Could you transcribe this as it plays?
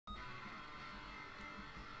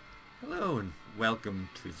Hello and welcome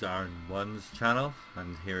to Zarin1's channel,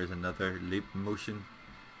 and here is another Leap Motion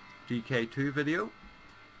DK2 video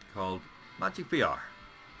called Magic VR.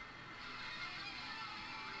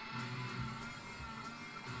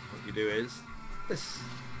 What you do is this.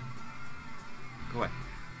 Go away.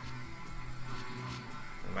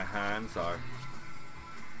 And my hands are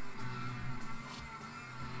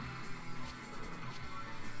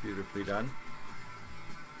beautifully done.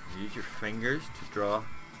 Use your fingers to draw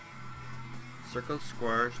circles,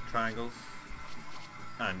 squares, triangles,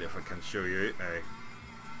 and if I can show you a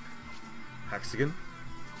hexagon,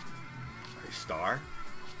 a star,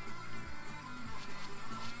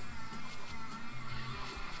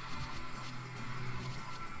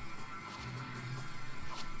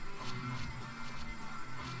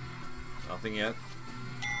 nothing yet,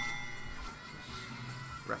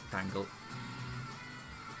 rectangle,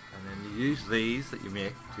 and then you use these that you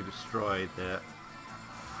make to destroy the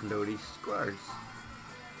floaty squares.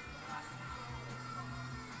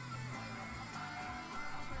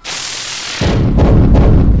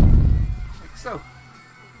 Like so.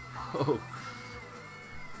 Oh.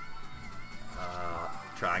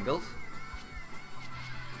 Triangles.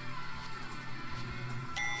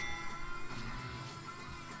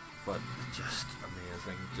 But just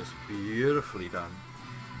amazing, just beautifully done.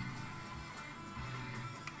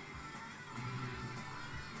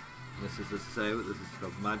 This is this is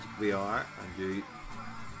called Magic VR, and you.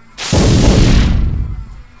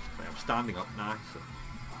 Sorry, I'm standing up now, so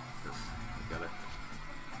I gotta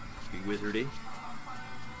be wizardy.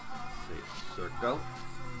 See, circle.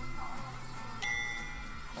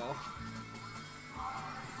 Oh,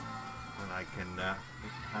 and I can make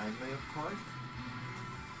it behind me, of course,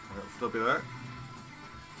 and it'll still be there.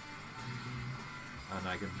 And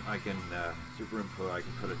I can superimpose. I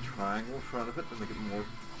can put a triangle in front of it to make it more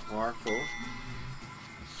powerful. A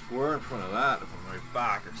square in front of that if I'm right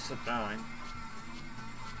back or sit down.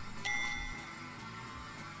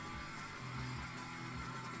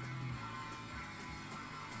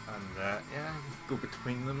 And yeah, go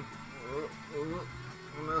between them.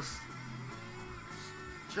 And this is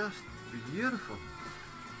just beautiful.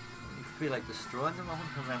 You feel like destroying them all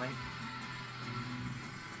for a minute.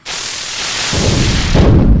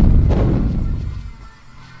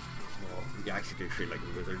 You actually do feel like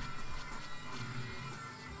a wizard,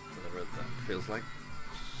 whatever that feels like.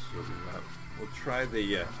 So we'll try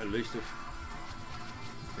the elusive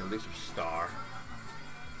star.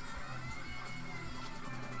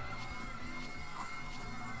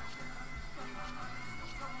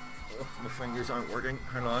 Oh, my fingers aren't working.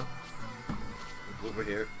 Hang on. Go over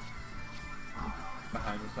here,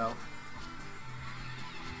 behind myself.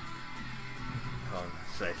 Oh,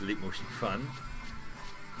 say Leap Motion fun.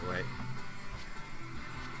 Wait.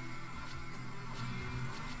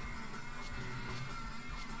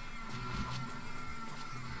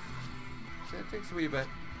 So it takes a wee bit.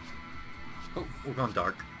 Oh, we're gone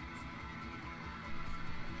dark.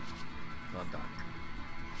 Gone dark.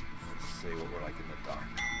 Let's see what we're like in the dark.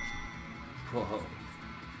 Whoa.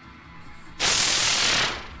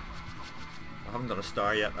 I haven't done a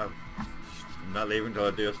star yet. I'm not leaving until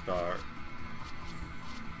I do a star.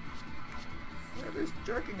 It is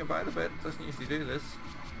jerking about a bit. It doesn't usually do this.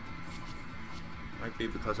 Might be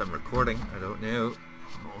because I'm recording. I don't know.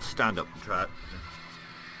 I'll stand up and try it.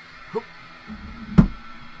 Hoop.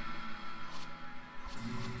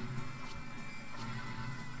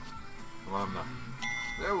 Come on now.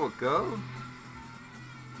 There we go.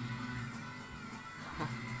 I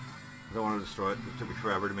don't want to destroy it. It took me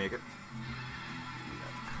forever to make it.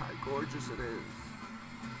 How gorgeous it is.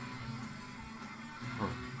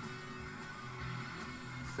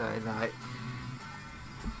 So nice.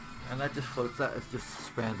 And that just floats, that is just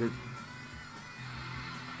suspended.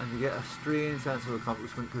 And you get a strange sense of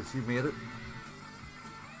accomplishment because you made it.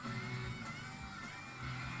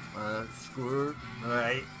 Scored.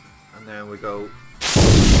 Alright. And then we go.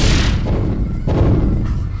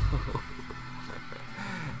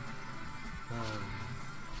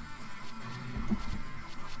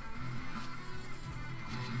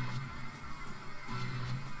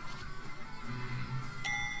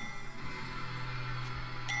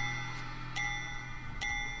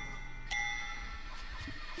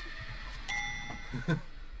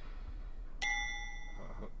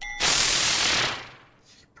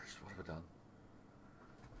 Jeepers, what have I done?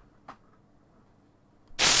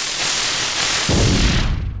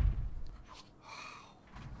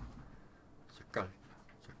 Circle,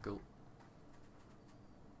 circle.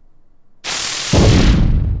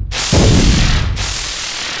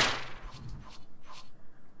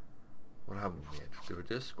 What happened we made? Did we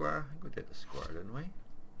do a square? I think we did a square, didn't we?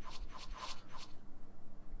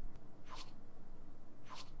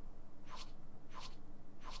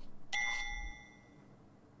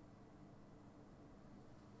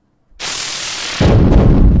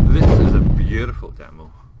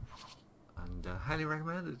 demo, and highly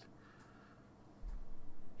recommended.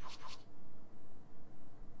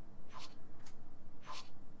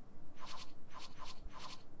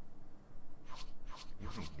 You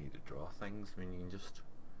don't even need to draw things. I mean, you can just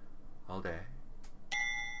all day.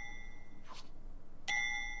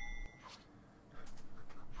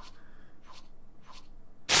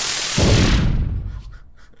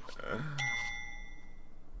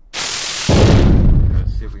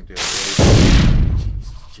 Let's see if we can do a really,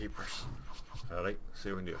 Jesus jeepers. Alright, see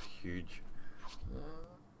if we can do a huge.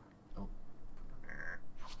 Oh.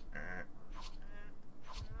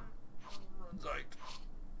 Runs out.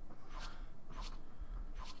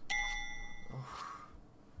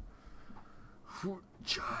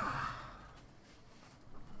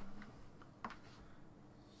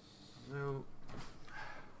 Oh.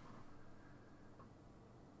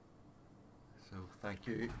 So thank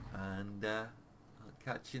you, and I'll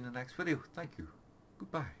catch you in the next video. Thank you.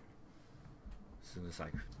 Goodbye. As soon as I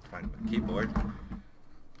find my keyboard.